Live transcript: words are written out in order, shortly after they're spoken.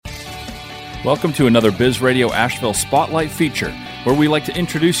Welcome to another Biz Radio Asheville Spotlight feature, where we like to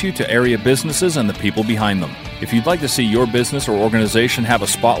introduce you to area businesses and the people behind them. If you'd like to see your business or organization have a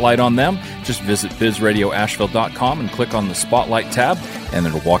spotlight on them, just visit bizradioasheville.com and click on the Spotlight tab, and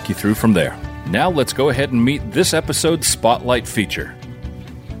it'll walk you through from there. Now let's go ahead and meet this episode's Spotlight feature.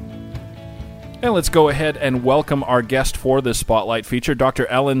 And let's go ahead and welcome our guest for this Spotlight feature. Dr.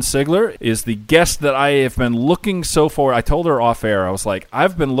 Ellen Sigler is the guest that I have been looking so for. I told her off air, I was like,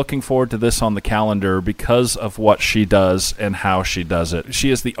 I've been looking forward to this on the calendar because of what she does and how she does it.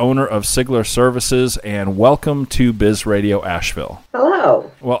 She is the owner of Sigler Services, and welcome to Biz Radio Asheville.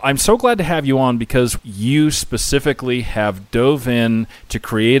 Hello. Well, I'm so glad to have you on because you specifically have dove in to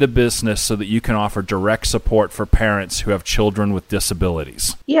create a business so that you can offer direct support for parents who have children with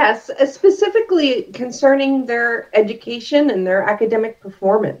disabilities. Yes, specifically concerning their education and their academic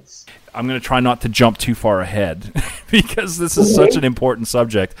performance. I'm going to try not to jump too far ahead because this is such an important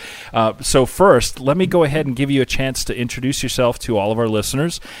subject. So first, let me go ahead and give you a chance to introduce yourself to all of our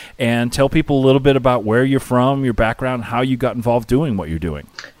listeners and tell people a little bit about where you're from, your background, how you got involved doing what you're doing.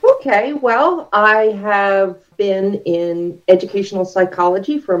 Okay, well, I have been in educational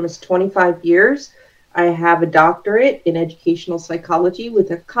psychology for almost 25 years. I have a doctorate in educational psychology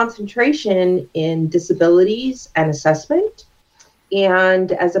with a concentration in disabilities and assessment.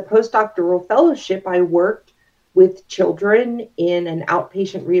 And as a postdoctoral fellowship, I worked with children in an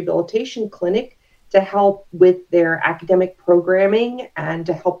outpatient rehabilitation clinic to help with their academic programming and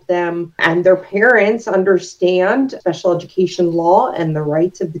to help them and their parents understand special education law and the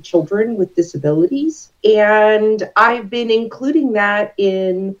rights of the children with disabilities. And I've been including that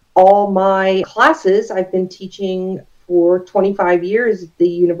in all my classes. I've been teaching for 25 years at the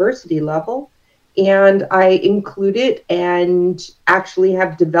university level, and I include it and actually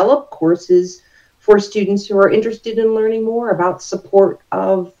have developed courses for students who are interested in learning more about support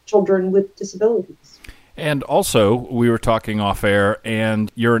of children with disabilities. And also, we were talking off air,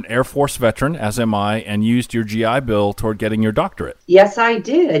 and you're an Air Force veteran, as am I, and used your GI Bill toward getting your doctorate. Yes, I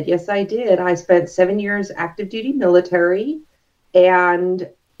did. I spent 7 years active duty military, and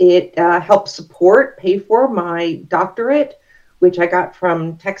it helped pay for my doctorate, which I got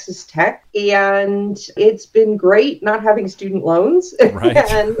from Texas Tech. And it's been great not having student loans right.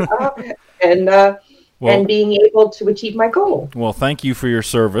 and being able to achieve my goal. Well, thank you for your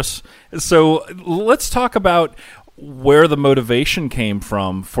service. So let's talk about where the motivation came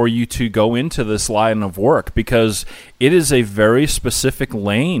from for you to go into this line of work, because it is a very specific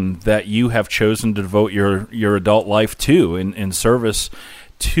lane that you have chosen to devote your adult life to in service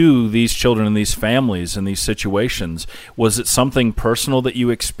to these children and these families in these situations. Was it something personal that you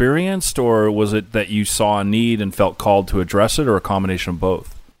experienced, or was it that you saw a need and felt called to address it, or a combination of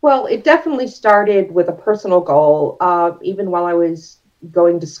both? Well, it definitely started with a personal goal. Even while I was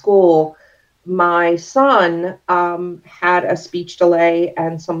going to school, my son had a speech delay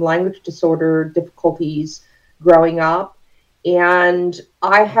and some language disorder difficulties growing up. And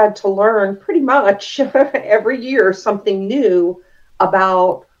I had to learn pretty much every year something new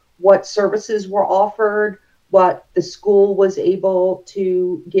about what services were offered, what the school was able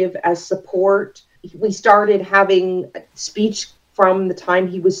to give as support. We started having speech from the time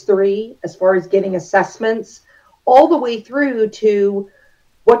he was 3, as far as getting assessments, all the way through to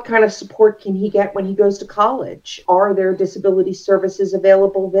what kind of support can he get when he goes to college? Are there disability services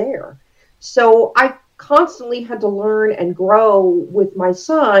available there? So I constantly had to learn and grow with my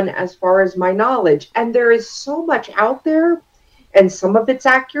son as far as my knowledge. And there is so much out there, and some of it's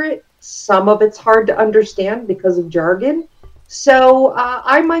accurate, some of it's hard to understand because of jargon. So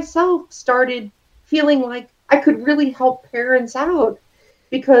I myself started feeling like I could really help parents out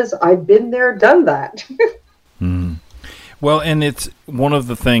because I've been there, done that. Well, and it's one of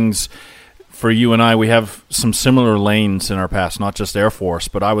the things for you and I, we have some similar lanes in our past, not just Air Force,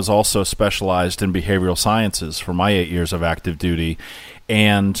 but I was also specialized in behavioral sciences for my 8 years of active duty.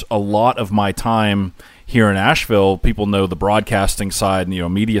 And a lot of my time here in Asheville, people know the broadcasting side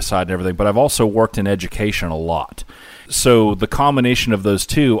and, media side and everything, but I've also worked in education a lot. So the combination of those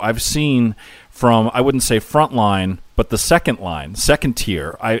two, I've seen from, I wouldn't say frontline, but the second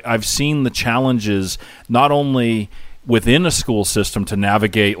tier. I've seen the challenges not only within a school system to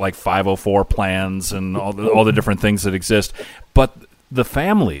navigate like 504 plans and all the different things that exist, but the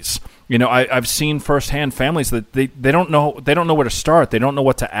families. I've seen firsthand families that they don't know where to start. They don't know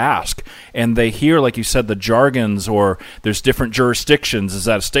what to ask. And they hear, like you said, the jargons, or there's different jurisdictions. Is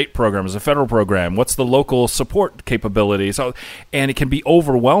that a state program? Is it a federal program? What's the local support capability? And it can be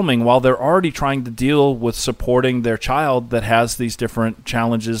overwhelming while they're already trying to deal with supporting their child that has these different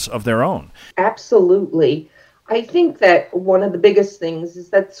challenges of their own. Absolutely. I think that one of the biggest things is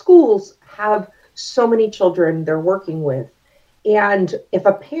that schools have so many children they're working with. And if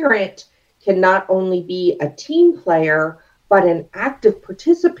a parent can not only be a team player, but an active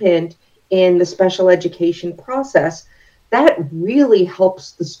participant in the special education process, that really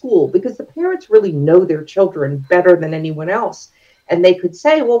helps the school because the parents really know their children better than anyone else. And they could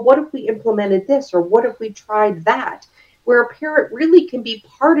say, well, what if we implemented this or what if we tried that? Where a parent really can be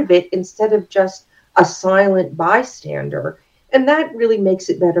part of it instead of just a silent bystander. And that really makes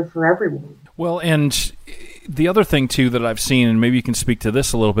it better for everyone. Well, and the other thing, too, that I've seen, and maybe you can speak to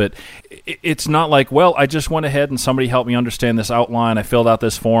this a little bit, it's not like, well, I just went ahead and somebody helped me understand this outline. I filled out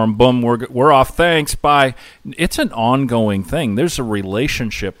this form. Boom, we're off. Thanks. Bye. It's an ongoing thing. There's a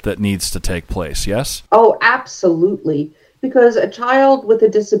relationship that needs to take place, yes? Oh, absolutely. Because a child with a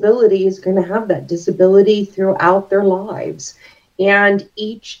disability is going to have that disability throughout their lives. And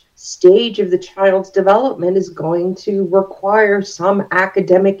each stage of the child's development is going to require some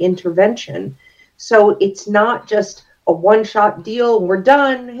academic intervention. So it's not just a one-shot deal and we're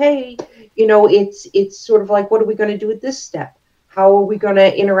done. Hey, it's sort of like, what are we going to do at this step? How are we going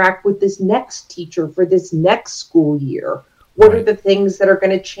to interact with this next teacher for this next school year? What are the things that are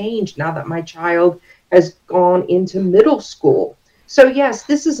going to change now that my child has gone into middle school? So yes,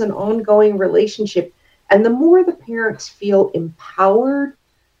 this is an ongoing relationship. And the more the parents feel empowered,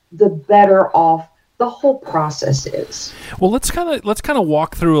 the better off the whole process is. Well, let's kind of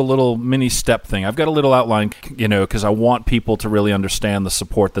walk through a little mini step thing. I've got a little outline, because I want people to really understand the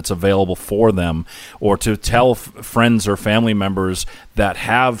support that's available for them, or to tell friends or family members that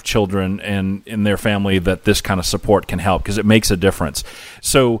have children and in their family that this kind of support can help, because it makes a difference.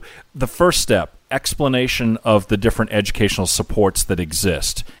 So the first step, explanation of the different educational supports that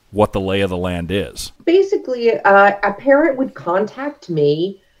exist, what the lay of the land is. Basically, a parent would contact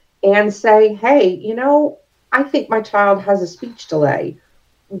me and say, hey, I think my child has a speech delay.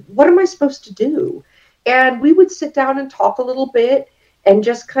 What am I supposed to do? And we would sit down and talk a little bit and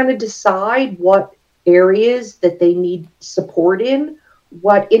just kind of decide what areas that they need support in,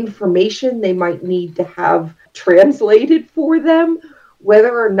 what information they might need to have translated for them,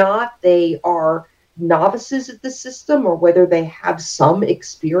 whether or not they are novices at the system or whether they have some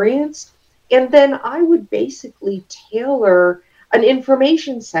experience. And then I would basically tailor an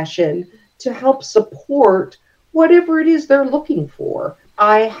information session to help support whatever it is they're looking for.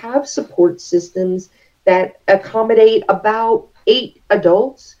 I have support systems that accommodate about 8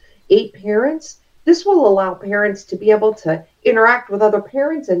 adults, 8 parents. This will allow parents to be able to interact with other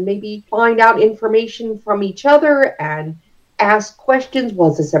parents and maybe find out information from each other and ask questions. Well,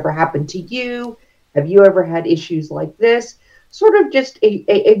 has this ever happened to you? Have you ever had issues like this? Sort of just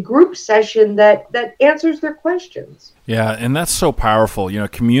a group session that answers their questions. Yeah, and that's so powerful.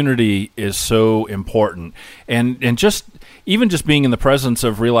 Community is so important. And just even just being in the presence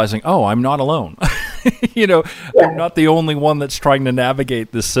of realizing, oh, I'm not alone. I'm not the only one that's trying to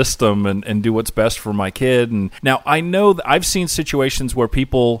navigate this system and do what's best for my kid. And now I know that I've seen situations where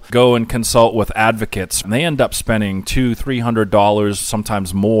people go and consult with advocates and they end up spending $200-$300,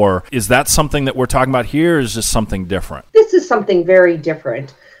 sometimes more. Is that something that we're talking about here, or is this something different? This is something very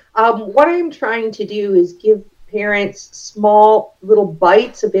different. What I'm trying to do is give parents small little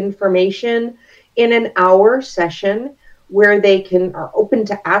bites of information in an hour session where they are open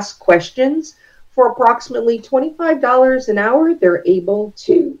to ask questions. For approximately $25 an hour, they're able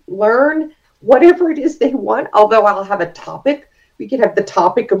to learn whatever it is they want, although I'll have a topic. We could have the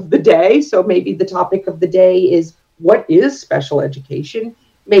topic of the day. So maybe the topic of the day is, what is special education?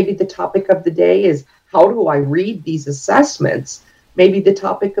 Maybe the topic of the day is, how do I read these assessments? Maybe the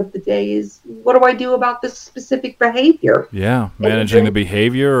topic of the day is, what do I do about this specific behavior? Yeah, managing the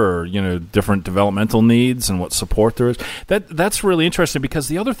behavior or, different developmental needs and what support there is. That's really interesting, because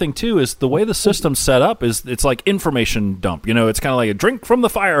the other thing, too, is the way the system's set up is it's like information dump. It's kind of like a drink from the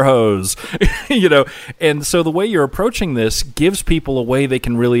fire hose, And so the way you're approaching this gives people a way they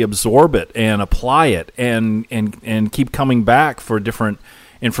can really absorb it and apply it and keep coming back for different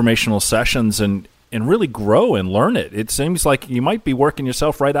informational sessions and really grow and learn it. It seems like you might be working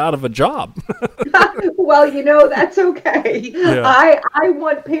yourself right out of a job. Well, that's okay. Yeah. I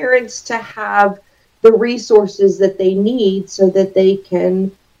want parents to have the resources that they need so that they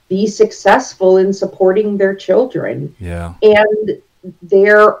can be successful in supporting their children. Yeah. And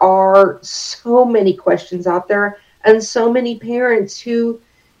there are so many questions out there and so many parents who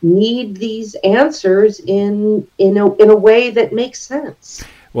need these answers in a way that makes sense.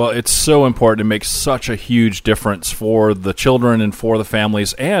 Well, it's so important. It makes such a huge difference for the children and for the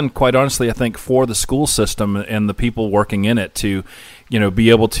families, and quite honestly, I think for the school system and the people working in it to, be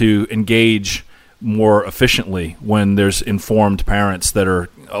able to engage more efficiently when there's informed parents that are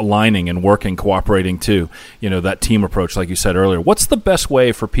aligning and working, cooperating too. That team approach, like you said earlier. What's the best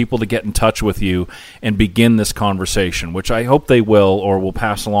way for people to get in touch with you and begin this conversation, which I hope they will, or will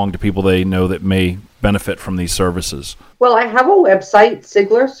pass along to people they know that may benefit from these services? Well, I have a website,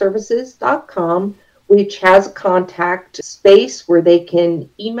 siglerservices.com, which has a contact space where they can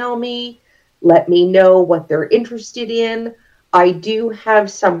email me, let me know what they're interested in. I do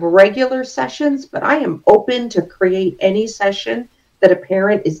have some regular sessions, but I am open to create any session that a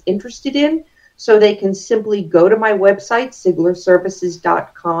parent is interested in. So they can simply go to my website,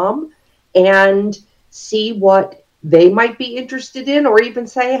 siglerservices.com, and see what they might be interested in, or even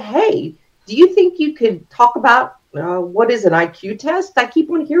say, hey, do you think you could talk about what is an IQ test? I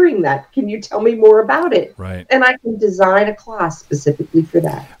keep on hearing that. Can you tell me more about it? Right. And I can design a class specifically for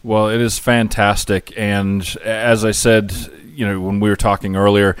that. Well, it is fantastic. And as I said, when we were talking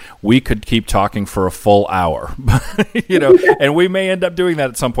earlier, we could keep talking for a full hour, and we may end up doing that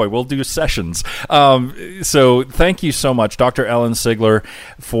at some point. We'll do sessions. So thank you so much, Dr. Ellen Sigler,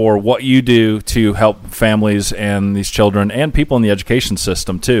 for what you do to help families and these children and people in the education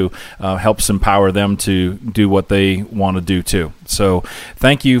system too, helps empower them to do what they want to do too. So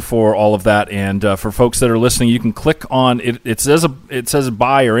thank you for all of that. And for folks that are listening, you can click on it. It says a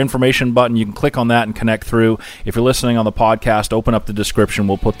buy or information button. You can click on that and connect through. If you're listening on the podcast, open up the description.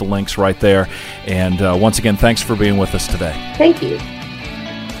 We'll put the links right there. And once again, thanks for being with us today. Thank you.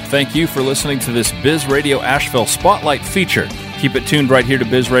 Thank you for listening to this Biz Radio Asheville Spotlight feature. Keep it tuned right here to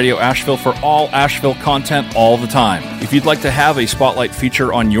Biz Radio Asheville for all Asheville content all the time. If you'd like to have a Spotlight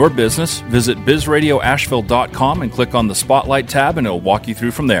feature on your business, visit bizradioasheville.com and click on the Spotlight tab, and it'll walk you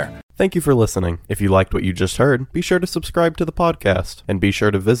through from there. Thank you for listening. If you liked what you just heard, be sure to subscribe to the podcast, and be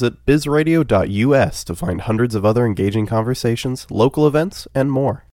sure to visit bizradio.us to find hundreds of other engaging conversations, local events, and more.